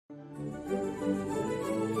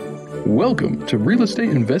Welcome to Real Estate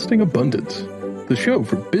Investing Abundance, the show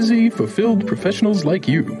for busy, fulfilled professionals like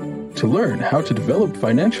you to learn how to develop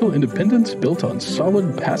financial independence built on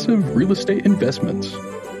solid, passive real estate investments.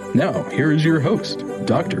 Now, here is your host,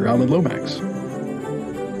 Dr. Alan Lomax.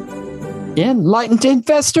 Enlightened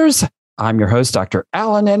investors, I'm your host, Dr.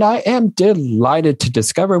 Alan, and I am delighted to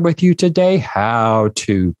discover with you today how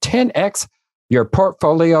to 10x your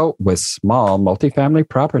portfolio with small multifamily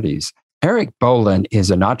properties. Eric Bolin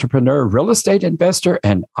is an entrepreneur, real estate investor,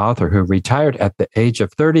 and author who retired at the age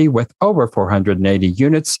of 30 with over 480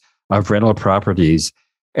 units of rental properties.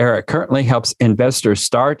 Eric currently helps investors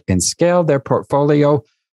start and scale their portfolio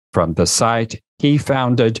from the site he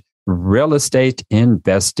founded,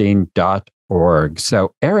 realestateinvesting.org.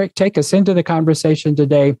 So, Eric, take us into the conversation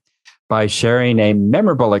today by sharing a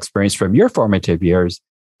memorable experience from your formative years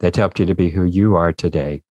that helped you to be who you are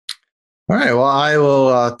today. All right. Well, I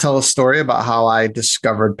will tell a story about how I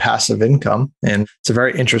discovered passive income. And it's a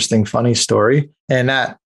very interesting, funny story. And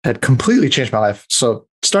that had completely changed my life. So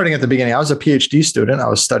starting at the beginning, I was a PhD student. I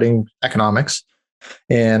was studying economics.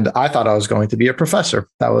 And I thought I was going to be a professor.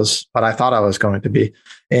 That was what I thought I was going to be.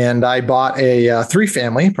 And I bought a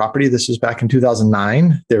 3-family property. This was back in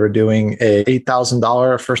 2009. They were doing a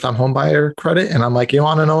 $8,000 first-time home buyer credit. And I'm like, you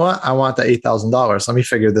want to know what? I want the $8,000. Let me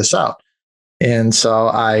figure this out. And so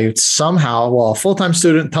I somehow, full-time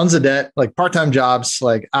student, tons of debt, like part-time jobs,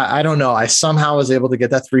 like I don't know. I somehow was able to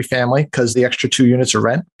get that 3-family because the extra 2 units of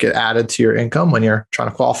rent get added to your income when you're trying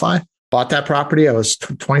to qualify. Bought that property. I was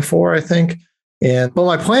 24, I think. But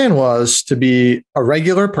my plan was to be a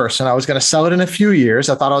regular person. I was going to sell it in a few years.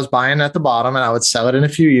 I thought I was buying at the bottom and I would sell it in a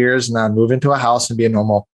few years and I'd move into a house and be a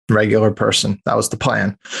normal regular person. That was the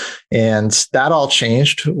plan. And that all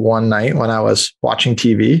changed one night when I was watching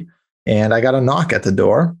TV. And I got a knock at the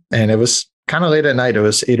door and it was kind of late at night. It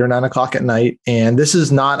was 8 or 9 o'clock at night. And this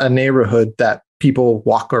is not a neighborhood that people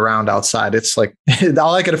walk around outside. It's like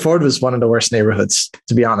all I could afford was one of the worst neighborhoods,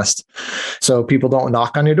 to be honest. So people don't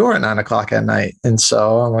knock on your door at 9 o'clock at night. And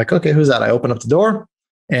so I'm like, okay, who's that? I open up the door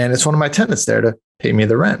and it's one of my tenants there to pay me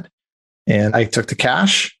the rent. And I took the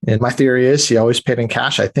cash. And my theory is he always paid in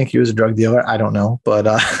cash. I think he was a drug dealer. I don't know. But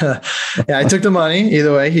yeah, I took the money.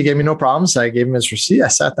 Either way, he gave me no problems. I gave him his receipt. I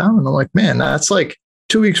sat down and I'm like, man, that's like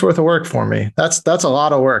 2 weeks worth of work for me. That's a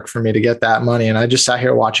lot of work for me to get that money. And I just sat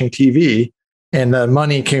here watching TV and the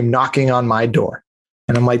money came knocking on my door.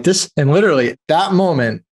 And I'm like, this, and literally that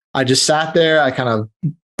moment, I just sat there. I kind of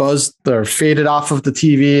buzzed or faded off of the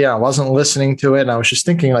TV. I wasn't listening to it. And I was just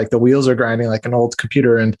thinking like the wheels are grinding like an old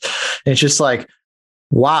computer. And it's just like,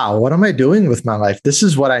 wow, what am I doing with my life? This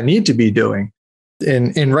is what I need to be doing.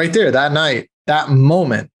 And right there, that night, that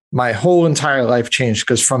moment, my whole entire life changed.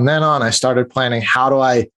 Because from then on, I started planning, how do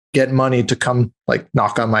I get money to come like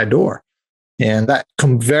knock on my door? And that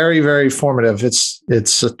come very, very formative. It's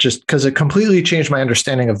just because it completely changed my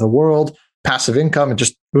understanding of the world, passive income. It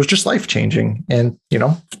was just life changing. And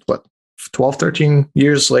 12, 13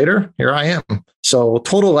 years later, here I am. So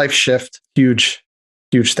total life shift, huge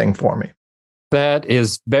thing for me. That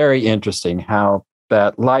is very interesting how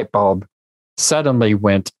that light bulb suddenly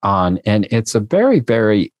went on. And it's a very,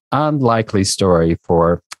 very unlikely story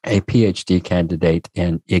for a PhD candidate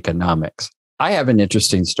in economics. I have an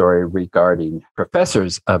interesting story regarding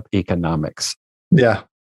professors of economics. Yeah.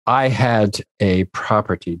 I had a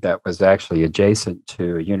property that was actually adjacent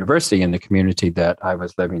to a university in the community that I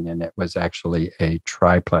was living in. It was actually a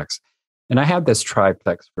triplex. And I had this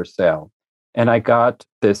triplex for sale. And I got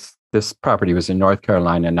this property was in North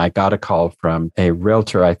Carolina, and I got a call from a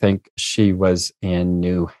realtor. I think she was in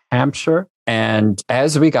New Hampshire. And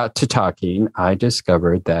as we got to talking, I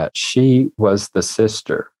discovered that she was the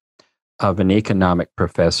sister of an economic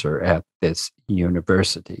professor at this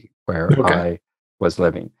university where I was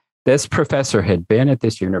living. This professor had been at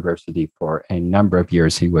this university for a number of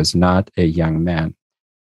years. He was not a young man,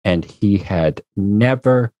 and he had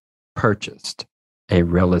never purchased a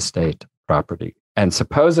real estate property. And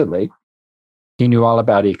supposedly, he knew all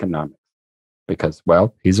about economics because,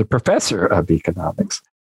 he's a professor of economics.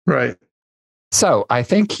 Right. So I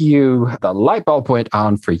think the light bulb went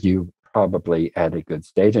on for you probably at a good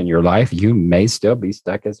stage in your life. You may still be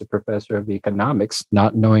stuck as a professor of economics,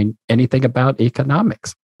 not knowing anything about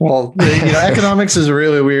economics. Well, economics is a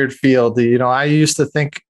really weird field. I used to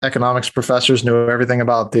think economics professors knew everything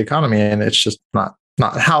about the economy, and it's just not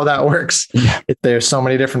how that works. Yeah. There's so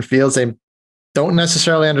many different fields. They don't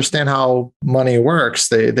necessarily understand how money works.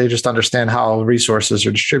 They just understand how resources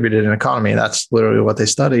are distributed in an economy. That's literally what they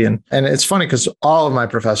study. And it's funny because all of my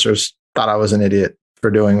professors thought I was an idiot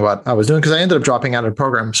for doing what I was doing because I ended up dropping out of the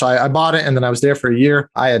program. So I bought it and then I was there for a year.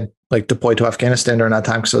 I had like deployed to Afghanistan during that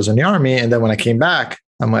time because I was in the army. And then when I came back,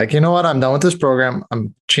 I'm like, you know what? I'm done with this program.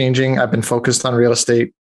 I'm changing. I've been focused on real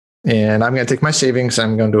estate and I'm going to take my savings.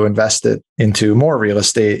 I'm going to invest it into more real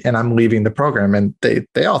estate and I'm leaving the program. And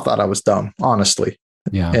they all thought I was dumb, honestly.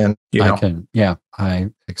 Yeah. And, I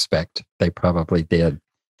expect they probably did.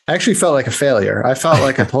 I actually felt like a failure. I felt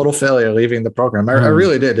like a total failure leaving the program. I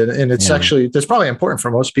really did. And it's actually, that's probably important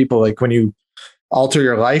for most people. Like when you alter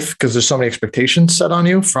your life, because there's so many expectations set on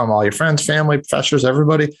you from all your friends, family, professors,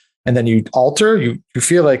 everybody. And then you alter, you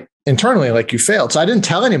feel like internally, like you failed. So I didn't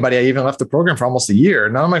tell anybody I even left the program for almost a year.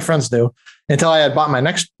 None of my friends knew until I had bought my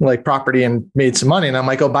next like property and made some money. And I'm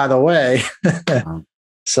like, oh, by the way.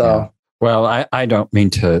 So. Yeah. Well, I don't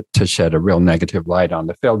mean to shed a real negative light on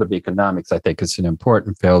the field of economics. I think it's an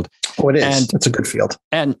important field. Oh, it is. And it's a good field.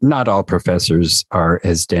 And not all professors are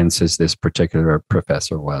as dense as this particular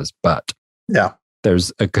professor was, but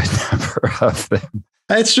there's a good number of them.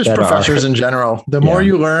 It's just professors in general. The more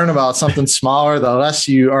you learn about something smaller, the less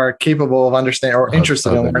you are capable of understanding or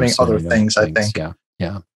interested in learning other things, I think.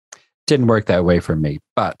 Yeah. Didn't work that way for me,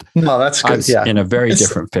 but no, that's good. In a very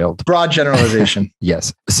different field. Broad generalization.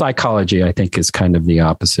 Yes. Psychology, I think, is kind of the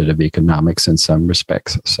opposite of economics in some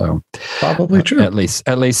respects. So probably true. At least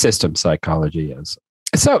system psychology is.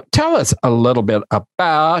 So tell us a little bit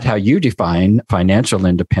about how you define financial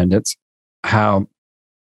independence, how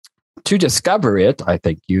to discover it. I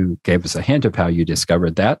think you gave us a hint of how you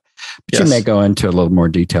discovered that, but you may go into a little more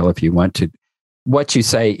detail if you want to. What you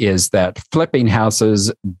say is that flipping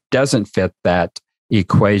houses doesn't fit that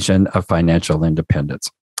equation of financial independence.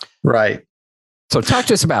 Right. So talk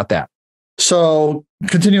to us about that. So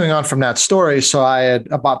continuing on from that story, so I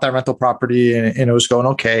bought that rental property and it was going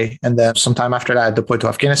okay. And then sometime after that, I deployed to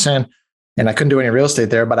Afghanistan and I couldn't do any real estate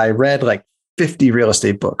there, but I read like 50 real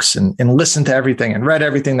estate books and listened to everything and read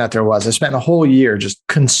everything that there was. I spent a whole year just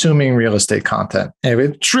consuming real estate content. And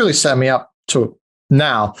it really set me up to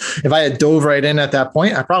now. If I had dove right in at that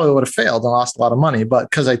point, I probably would have failed and lost a lot of money. But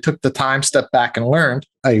because I took the time, stepped back and learned,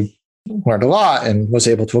 I learned a lot and was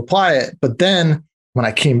able to apply it. But then when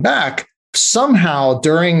I came back, somehow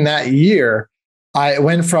during that year, I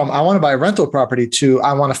went from I want to buy a rental property to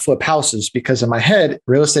I want to flip houses, because in my head,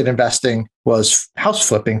 real estate investing was house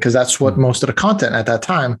flipping, because that's what most of the content at that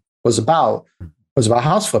time was about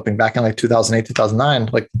house flipping back in like 2008, 2009.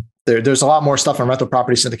 Like there's a lot more stuff on rental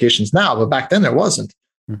property syndications now, but back then there wasn't.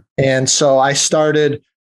 And so I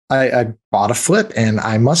bought a flip, and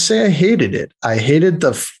I must say I hated it. I hated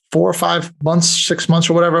the 4 or 5 months, 6 months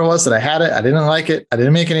or whatever it was that I had it. I didn't like it. I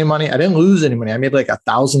didn't make any money. I didn't lose any money. I made like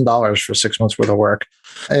 $1,000 for 6 months worth of work.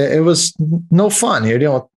 It was no fun. You're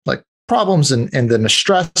dealing with like problems and then the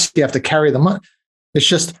stress. You have to carry the money. It's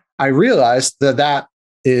just, I realized that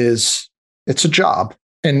it's a job,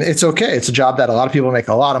 and it's okay. It's a job that a lot of people make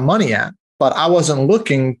a lot of money at. But I wasn't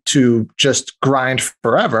looking to just grind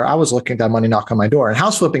forever. I was looking to have money knock on my door. And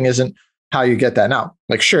house flipping isn't how you get that now.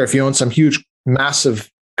 Like, sure, if you own some huge,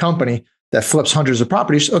 massive company that flips hundreds of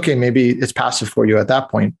properties, okay, maybe it's passive for you at that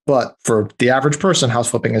point. But for the average person, house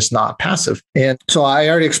flipping is not passive. And so I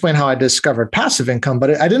already explained how I discovered passive income,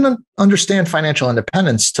 but I didn't understand financial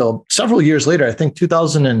independence till several years later. I think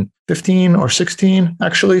 2015 or 16,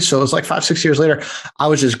 actually. So it was like 5, 6 years later. I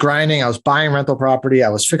was just grinding. I was buying rental property. I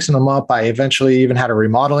was fixing them up. I eventually even had a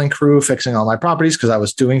remodeling crew fixing all my properties because I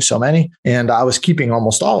was doing so many, and I was keeping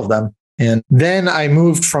almost all of them. And then I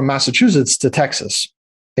moved from Massachusetts to Texas.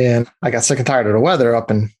 And I got sick and tired of the weather up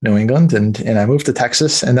in New England, and I moved to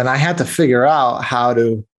Texas. And then I had to figure out how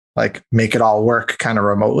to like make it all work kind of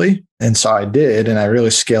remotely. And so I did, and I really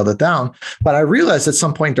scaled it down. But I realized at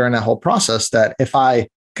some point during that whole process that if I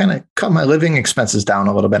kind of cut my living expenses down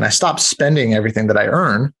a little bit and I stopped spending everything that I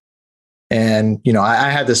earn, and, you know, I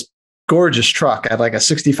had this gorgeous truck. I had like a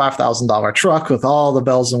 $65,000 truck with all the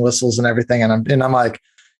bells and whistles and everything. And I'm like,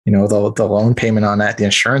 you know, the loan payment on that, the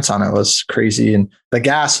insurance on it was crazy. And the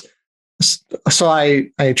gas. So I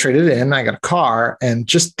traded it in, I got a car, and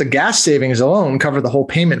just the gas savings alone covered the whole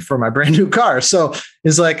payment for my brand new car. So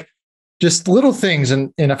it's like just little things.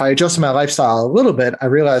 And if I adjusted my lifestyle a little bit, I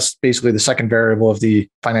realized basically the second variable of the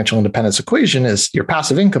financial independence equation is your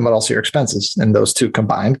passive income, but also your expenses. And those two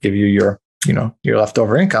combined give you your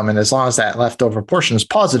leftover income. And as long as that leftover portion is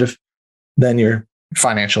positive, then you're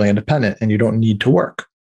financially independent and you don't need to work.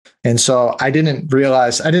 And so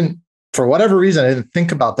for whatever reason, I didn't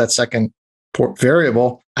think about that second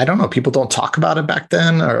variable. I don't know. People don't talk about it back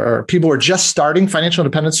then, or people were just starting financial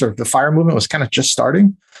independence, or the FIRE movement was kind of just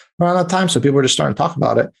starting around that time. So people were just starting to talk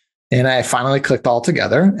about it. And I finally clicked all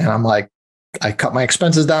together, and I'm like, I cut my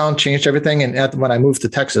expenses down, changed everything. And when I moved to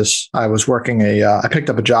Texas, I was working I picked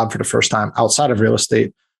up a job for the first time outside of real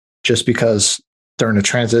estate just because during the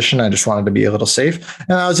transition, I just wanted to be a little safe.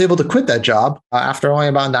 And I was able to quit that job after only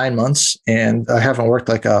about 9 months. And I haven't worked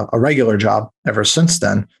like a regular job ever since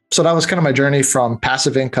then. So that was kind of my journey from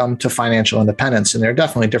passive income to financial independence. And they're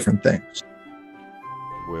definitely different things.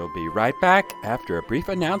 We'll be right back after a brief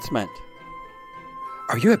announcement.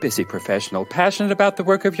 Are you a busy professional, passionate about the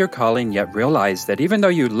work of your calling, yet realize that even though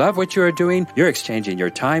you love what you are doing, you're exchanging your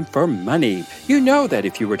time for money? You know that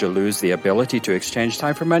if you were to lose the ability to exchange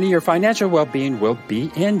time for money, your financial well-being will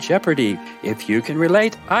be in jeopardy. If you can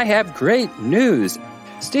relate, I have great news.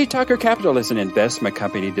 Steed Tucker Capital is an investment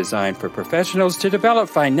company designed for professionals to develop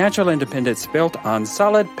financial independence built on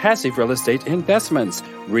solid passive real estate investments.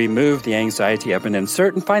 Remove the anxiety of an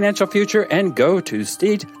uncertain financial future and go to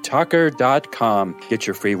steedtucker.com. Get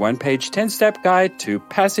your free one-page 10-step guide to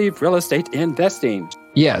passive real estate investing.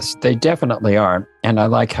 Yes, they definitely are. And I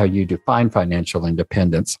like how you define financial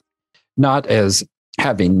independence, not as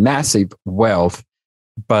having massive wealth,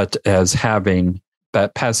 but as having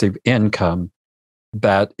that passive income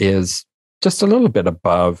that is just a little bit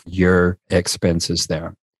above your expenses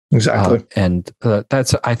there. Exactly. And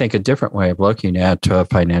that's, I think, a different way of looking at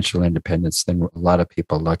financial independence than a lot of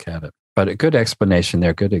people look at it. But a good explanation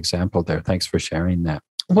there, good example there. Thanks for sharing that.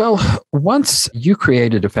 Well, once you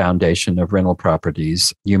created a foundation of rental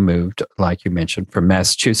properties, you moved, like you mentioned, from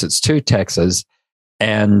Massachusetts to Texas,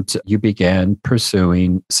 and you began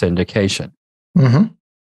pursuing syndication. Mm-hmm.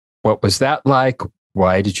 What was that like?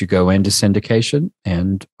 Why did you go into syndication?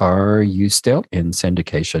 And are you still in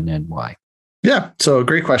syndication, and why? Yeah, so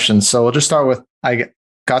great question. So we'll just start with, I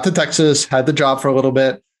got to Texas, had the job for a little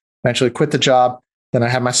bit, eventually quit the job. Then I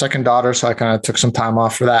had my second daughter, so I kind of took some time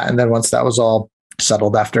off for that. And then once that was all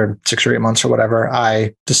settled after 6 or 8 months or whatever,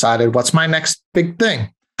 I decided, what's my next big thing?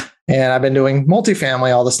 And I've been doing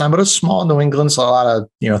multifamily all this time, but it's small New England, so a lot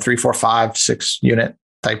of 3, 4, 5, 6 unit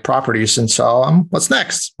type properties. And so what's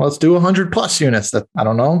next? Well, let's do 100 plus units. That I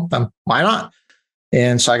don't know. Why not?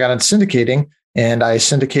 And so I got into syndicating, and I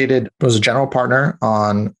was a general partner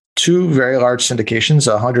on 2 very large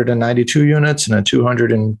syndications, 192 units and a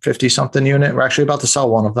 250 something unit. We're actually about to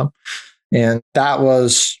sell one of them. And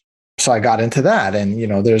so I got into that. And,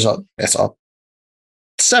 it's a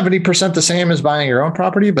 70% the same as buying your own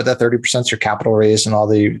property, but that 30% is your capital raise and all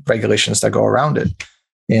the regulations that go around it.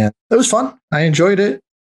 And it was fun. I enjoyed it.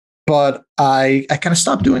 But I kind of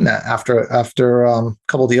stopped doing that after a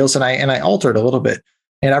couple of deals, and I altered a little bit.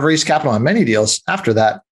 And I've raised capital on many deals after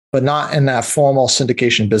that, but not in that formal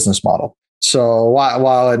syndication business model. So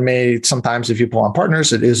while it may sometimes, if you pull on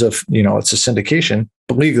partners, it's a syndication,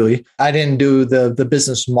 but legally, I didn't do the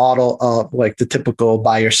business model of like the typical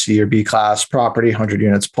buy your C or B class property, 100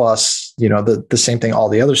 units plus, the same thing all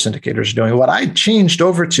the other syndicators are doing. What I changed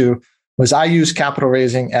over to was I use capital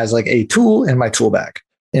raising as like a tool in my tool bag.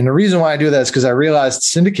 And the reason why I do that is because I realized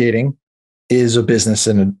syndicating is a business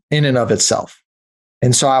in and of itself.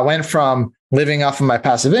 And so I went from living off of my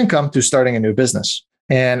passive income to starting a new business.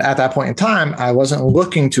 And at that point in time, I wasn't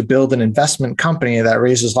looking to build an investment company that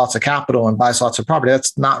raises lots of capital and buys lots of property.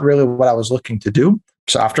 That's not really what I was looking to do.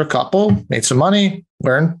 So after a couple, made some money,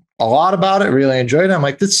 learned a lot about it, really enjoyed it. I'm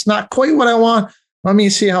like, this is not quite what I want. Let me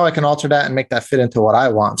see how I can alter that and make that fit into what I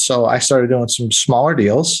want. So I started doing some smaller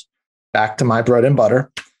deals, back to my bread and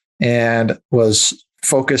butter, and was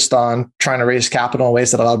focused on trying to raise capital in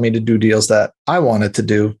ways that allowed me to do deals that I wanted to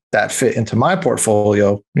do that fit into my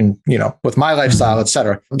portfolio and, with my lifestyle, et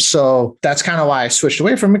cetera. So that's kind of why I switched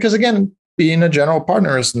away from it. Because again, being a general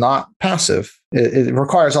partner is not passive. It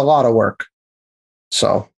requires a lot of work.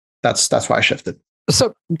 So that's why I shifted.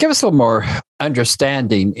 So give us a little more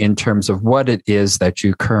understanding in terms of what it is that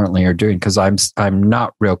you currently are doing, because I'm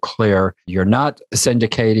not real clear. You're not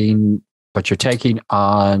syndicating, but you're taking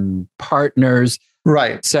on partners.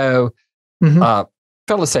 Right. So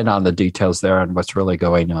fill us in on the details there and what's really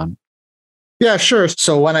going on. Yeah, sure.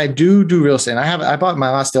 So when I do real estate, I bought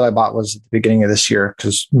my last deal I bought was at the beginning of this year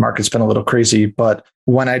because the market's been a little crazy. But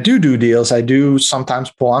when I do deals, I do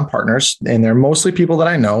sometimes pull on partners, and they're mostly people that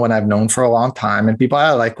I know and I've known for a long time and people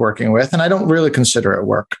I like working with. And I don't really consider it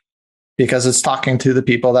work because it's talking to the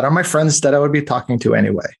people that are my friends that I would be talking to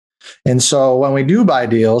anyway. And so when we do buy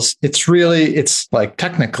deals, it's like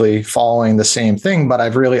technically following the same thing, but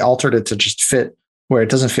I've really altered it to just fit where it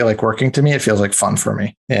doesn't feel like working to me. It feels like fun for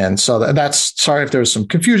me. And so that's, sorry if there was some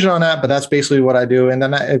confusion on that, but that's basically what I do. And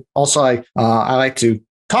then I like to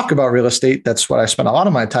talk about real estate. That's what I spent a lot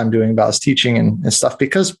of my time doing about is teaching and stuff,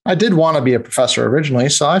 because I did want to be a professor originally.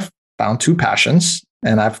 So I've found 2 passions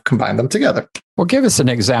and I've combined them together. Well, give us an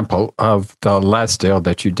example of the last deal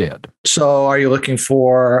that you did. So are you looking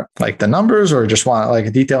for like the numbers or just want like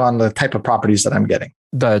a detail on the type of properties that I'm getting?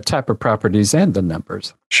 The type of properties and the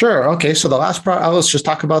numbers. Sure. Okay. So the last let's just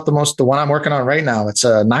talk about the one I'm working on right now. It's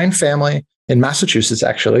a 9-family in Massachusetts,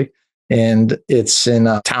 actually. And it's in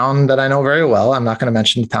a town that I know very well. I'm not going to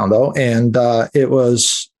mention the town though. And it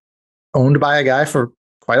was owned by a guy for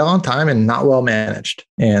quite a long time and not well managed.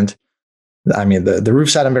 And I mean, the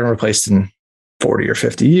roofs hadn't been replaced in 40 or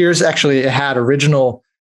 50 years. Actually, it had original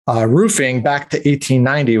roofing back to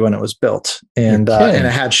 1890 when it was built. And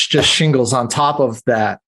it had just shingles on top of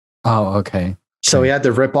that. Oh, okay. So we had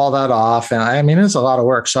to rip all that off. And I mean, it's a lot of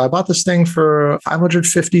work. So I bought this thing for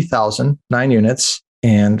 $550,000, 9 units,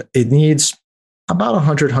 and it needs about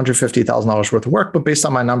 $150,000 worth of work. But based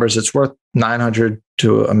on my numbers, it's worth $900,000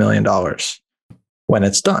 to $1 million when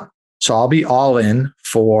it's done. So I'll be all in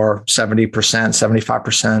for 70%,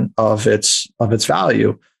 75% of its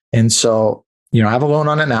value. And so, I have a loan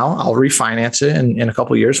on it now. I'll refinance it in a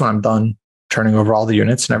couple of years when I'm done turning over all the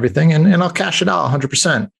units and everything. And I'll cash it out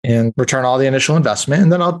 100% and return all the initial investment.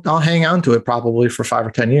 And then I'll hang on to it probably for 5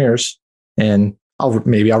 or 10 years. And I'll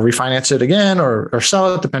refinance it again or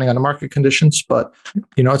sell it depending on the market conditions. But,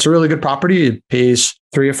 it's a really good property. It pays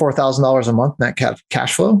 $3,000 or $4,000 a month net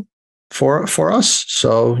cash flow for us.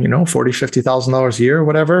 So, $40,000-$50,000 a year or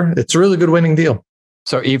whatever. It's a really good winning deal.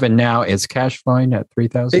 So even now it's cash flowing at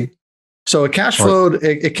 3,000? So it cash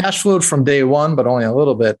flowed from day one, but only a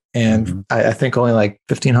little bit. And I think only like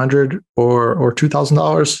 $1,500 or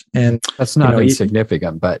 $2,000. And that's not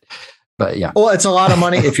insignificant, but yeah. Well, it's a lot of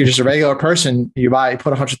money. If you're just a regular person, you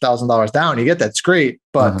put $100,000 down, you get that. It's great.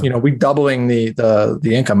 But we doubling the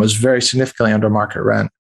income was very significantly under market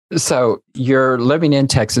rent. So you're living in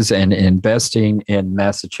Texas and investing in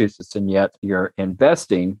Massachusetts, and yet you're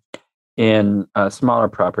investing in smaller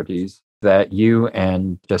properties that you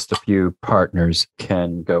and just a few partners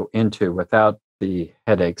can go into without the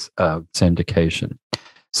headaches of syndication.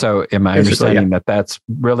 So am I understanding that that's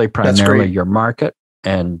really primarily your market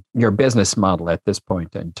and your business model at this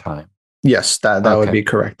point in time? Yes, that would be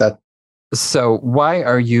correct. So why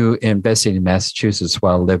are you investing in Massachusetts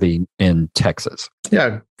while living in Texas?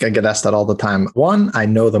 Yeah, I get asked that all the time. One, I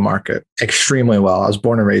know the market extremely well. I was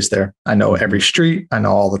born and raised there. I know every street. I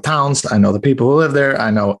know all the towns. I know the people who live there. I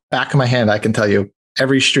know back of my hand, I can tell you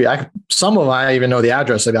every street. Some of them, I even know the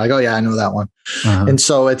address. I'd be like, oh yeah, I know that one. And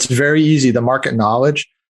so it's very easy. The market knowledge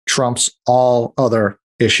trumps all other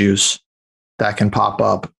issues that can pop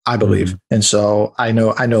up, I believe. And so I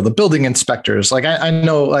know the building inspectors. Like I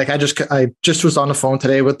know, like I just was on the phone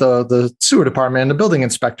today with the sewer department and the building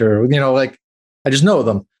inspector, I just know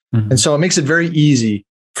them. And so it makes it very easy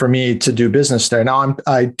for me to do business there. Now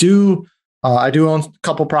I do own a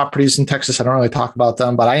couple properties in Texas. I don't really talk about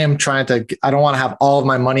them, but I am I don't want to have all of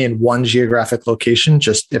my money in one geographic location.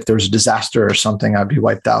 Just if there's a disaster or something, I'd be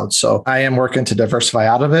wiped out. So I am working to diversify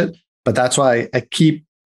out of it, but that's why I keep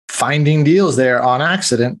finding deals there on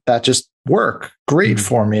accident that just work great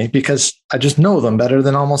for me because I just know them better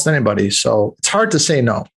than almost anybody. So it's hard to say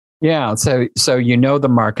no. Yeah. So you know the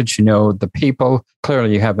markets, you know the people.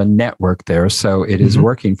 Clearly you have a network there. So it is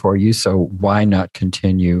working for you. So why not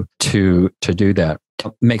continue to do that?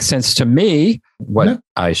 Makes sense to me.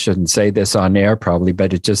 I shouldn't say this on air probably,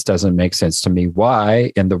 but it just doesn't make sense to me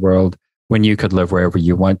why in the world when you could live wherever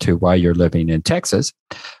you want to while you're living in Texas.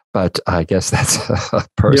 But I guess that's a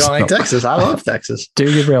personal. You don't like Texas? I love Texas.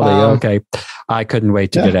 Do you really? Okay. I couldn't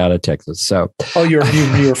wait to get out of Texas. So. Oh, you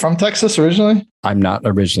were from Texas originally? I'm not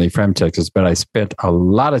originally from Texas, but I spent a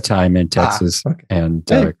lot of time in Texas and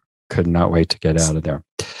could not wait to get out of there.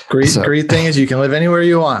 Great thing is you can live anywhere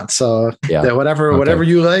you want. So whatever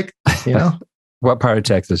you like, What part of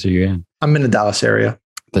Texas are you in? I'm in the Dallas area.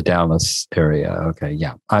 The Dallas area. Okay.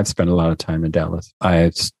 Yeah. I've spent a lot of time in Dallas.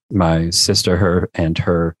 My sister,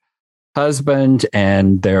 her husband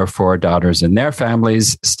and their 4 daughters and their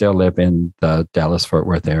families still live in the Dallas-Fort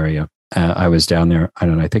Worth area. I was down there, I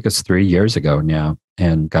don't know, I think it's 3 years ago now.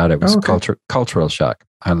 And God, it was cultural shock.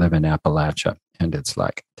 I live in Appalachia and it's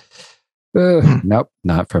like, nope,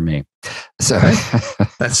 not for me. So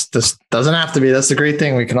that's just doesn't have to be. That's the great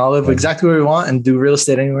thing. We can all live exactly where we want and do real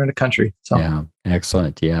estate anywhere in the country. So yeah,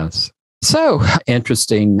 excellent. Yes. So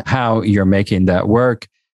interesting how you're making that work.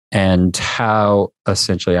 And how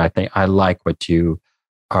essentially, I think I like what you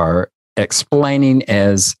are explaining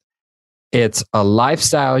as it's a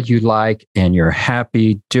lifestyle you like and you're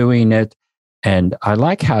happy doing it. And I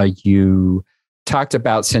like how you talked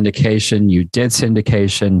about syndication. You did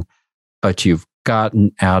syndication, but you've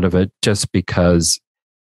gotten out of it just because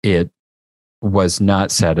it was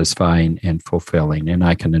not satisfying and fulfilling. And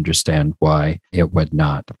I can understand why it would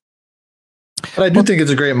not. But I do think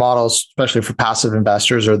it's a great model, especially for passive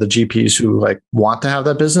investors or the GPs who like want to have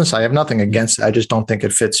that business. I have nothing against it. I just don't think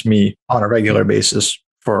it fits me on a regular basis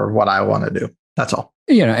for what I want to do. That's all.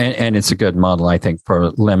 And it's a good model, I think,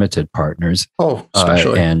 for limited partners. Oh,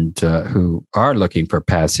 especially. Who are looking for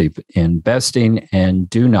passive investing and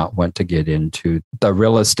do not want to get into the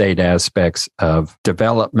real estate aspects of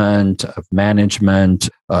development, of management,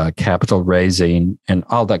 capital raising, and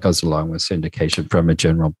all that goes along with syndication from a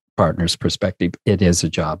general partner's perspective. It is a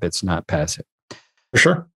job. It's not passive. For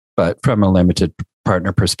sure. But from a limited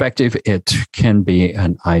partner perspective, it can be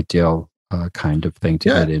an ideal kind of thing to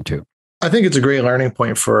get into. I think it's a great learning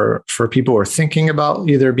point for people who are thinking about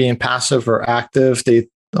either being passive or active. They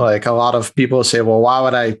like a lot of people say, well, why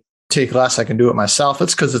would I take less? I can do it myself.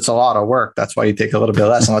 It's because it's a lot of work. That's why you take a little bit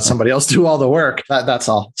less and let somebody else do all the work. That's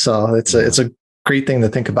all. So it's a great thing to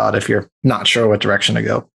think about if you're not sure what direction to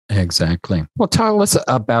go. Exactly. Well, tell us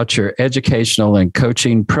about your educational and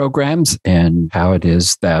coaching programs and how it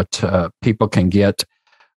is that people can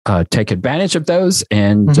take advantage of those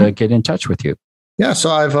and get in touch with you. Yeah,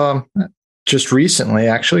 so I've just recently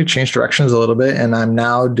actually changed directions a little bit, and I'm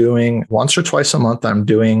now doing once or twice a month, I'm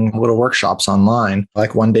doing little workshops online,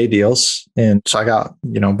 like one-day deals. And so I got,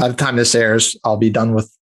 by the time this airs, I'll be done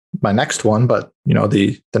with my next one, but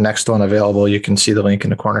the next one available, you can see the link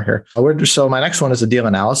in the corner here. So my next one is a deal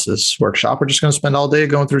analysis workshop. We're just going to spend all day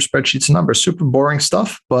going through spreadsheets and numbers, super boring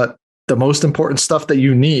stuff, but the most important stuff that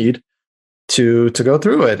you need to go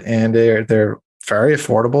through it. And they're very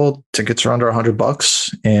affordable. Tickets are under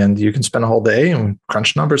 $100, and you can spend a whole day and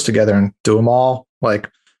crunch numbers together and do them all, like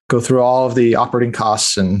go through all of the operating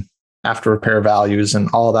costs and after repair values and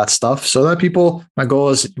all that stuff. So that my goal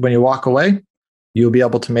is when you walk away, you'll be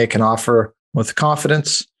able to make an offer with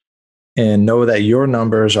confidence and know that your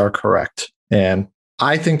numbers are correct. And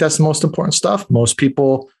I think that's the most important stuff. Most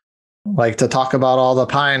people like to talk about all the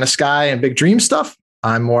pie in the sky and big dream stuff.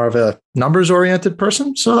 I'm more of a numbers oriented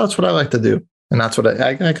person. So that's what I like to do. And that's what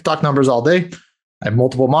I could talk numbers all day. I have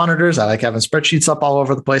multiple monitors. I like having spreadsheets up all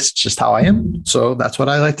over the place. It's just how I am. So that's what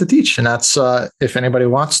I like to teach. And that's if anybody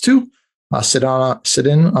wants to sit in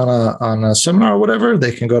on a seminar or whatever,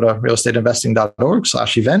 they can go to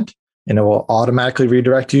realestateinvesting.org/event, and it will automatically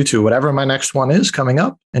redirect you to whatever my next one is coming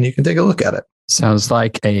up, and you can take a look at it. Sounds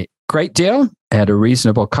like a great deal at a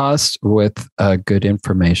reasonable cost with good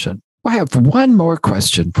information. I have one more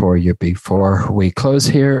question for you before we close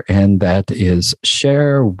here, and that is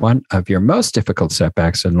share one of your most difficult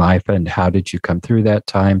setbacks in life and how did you come through that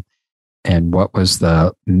time, and what was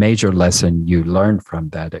the major lesson you learned from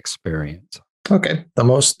that experience? Okay. The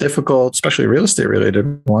most difficult, especially real estate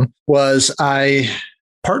related one, was I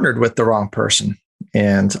partnered with the wrong person,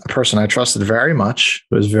 and a person I trusted very much,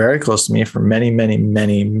 who was very close to me for many, many,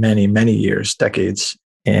 many, many, many years, decades.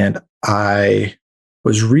 And I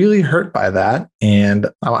was really hurt by that. And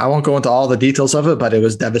I won't go into all the details of it, but it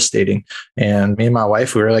was devastating. And me and my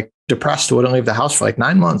wife, we were like depressed, wouldn't leave the house for like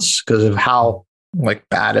 9 months because of how like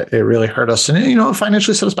bad it really hurt us. And, it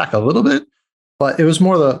financially set us back a little bit, but it was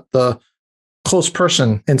more the close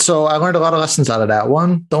person. And so I learned a lot of lessons out of that.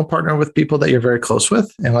 One, don't partner with people that you're very close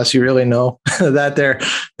with unless you really know that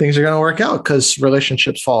things are going to work out, because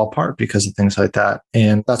relationships fall apart because of things like that.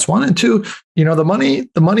 And that's one. And two, the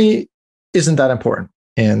money isn't that important.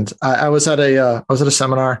 And I was at a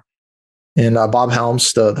seminar, and Bob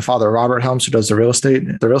Helms, the father of Robert Helms, who does the Real Estate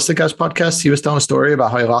Guys podcast, he was telling a story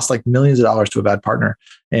about how he lost like millions of dollars to a bad partner.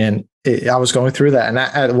 And I was going through that.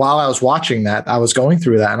 And while I was watching that, I was going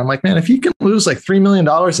through that. And I'm like, man, if you can lose like $3 million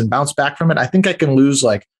and bounce back from it, I think I can lose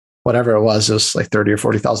like whatever it was like $30,000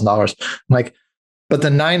 or $40,000. I'm like, but the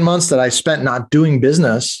 9 months that I spent not doing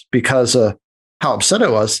business because of how upset I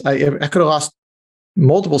was, I could have lost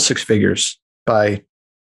multiple six figures by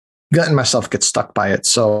letting myself get stuck by it.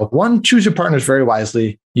 So one, choose your partners very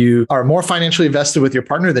wisely. You are more financially invested with your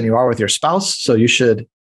partner than you are with your spouse. So you should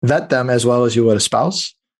vet them as well as you would a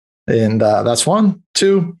spouse. And that's one.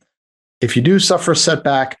 Two, if you do suffer a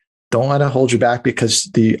setback, don't let it hold you back, because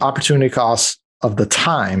the opportunity cost of the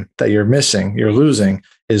time that you're losing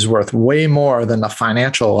is worth way more than the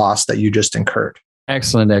financial loss that you just incurred.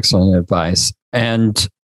 Excellent advice. And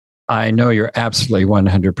I know you're absolutely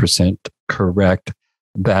 100% correct.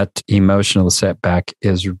 That emotional setback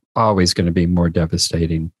is always going to be more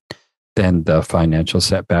devastating than the financial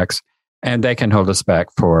setbacks. And they can hold us back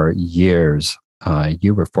for years.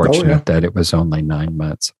 You were fortunate that it was only 9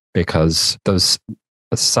 months, because those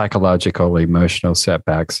psychological, emotional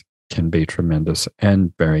setbacks can be tremendous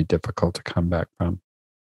and very difficult to come back from.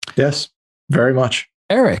 Yes, very much.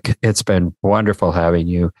 Eric, it's been wonderful having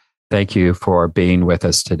you. Thank you for being with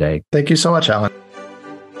us today. Thank you so much, Alan.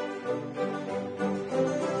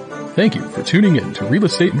 Thank you for tuning in to Real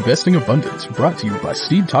Estate Investing Abundance, brought to you by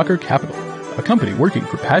Steve Talker Capital, a company working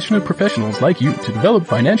for passionate professionals like you to develop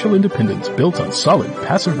financial independence built on solid,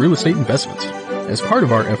 passive real estate investments. As part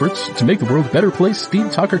of our efforts to make the world a better place,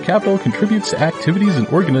 Steve Talker Capital contributes to activities and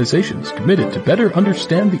organizations committed to better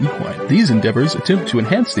understand the equine. These endeavors attempt to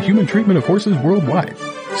enhance the human treatment of horses worldwide.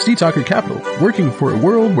 Steve Talker Capital, working for a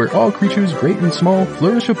world where all creatures, great and small,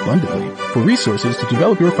 flourish abundantly. For resources to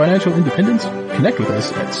develop your financial independence, connect with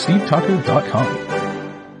us at stevetalker.com.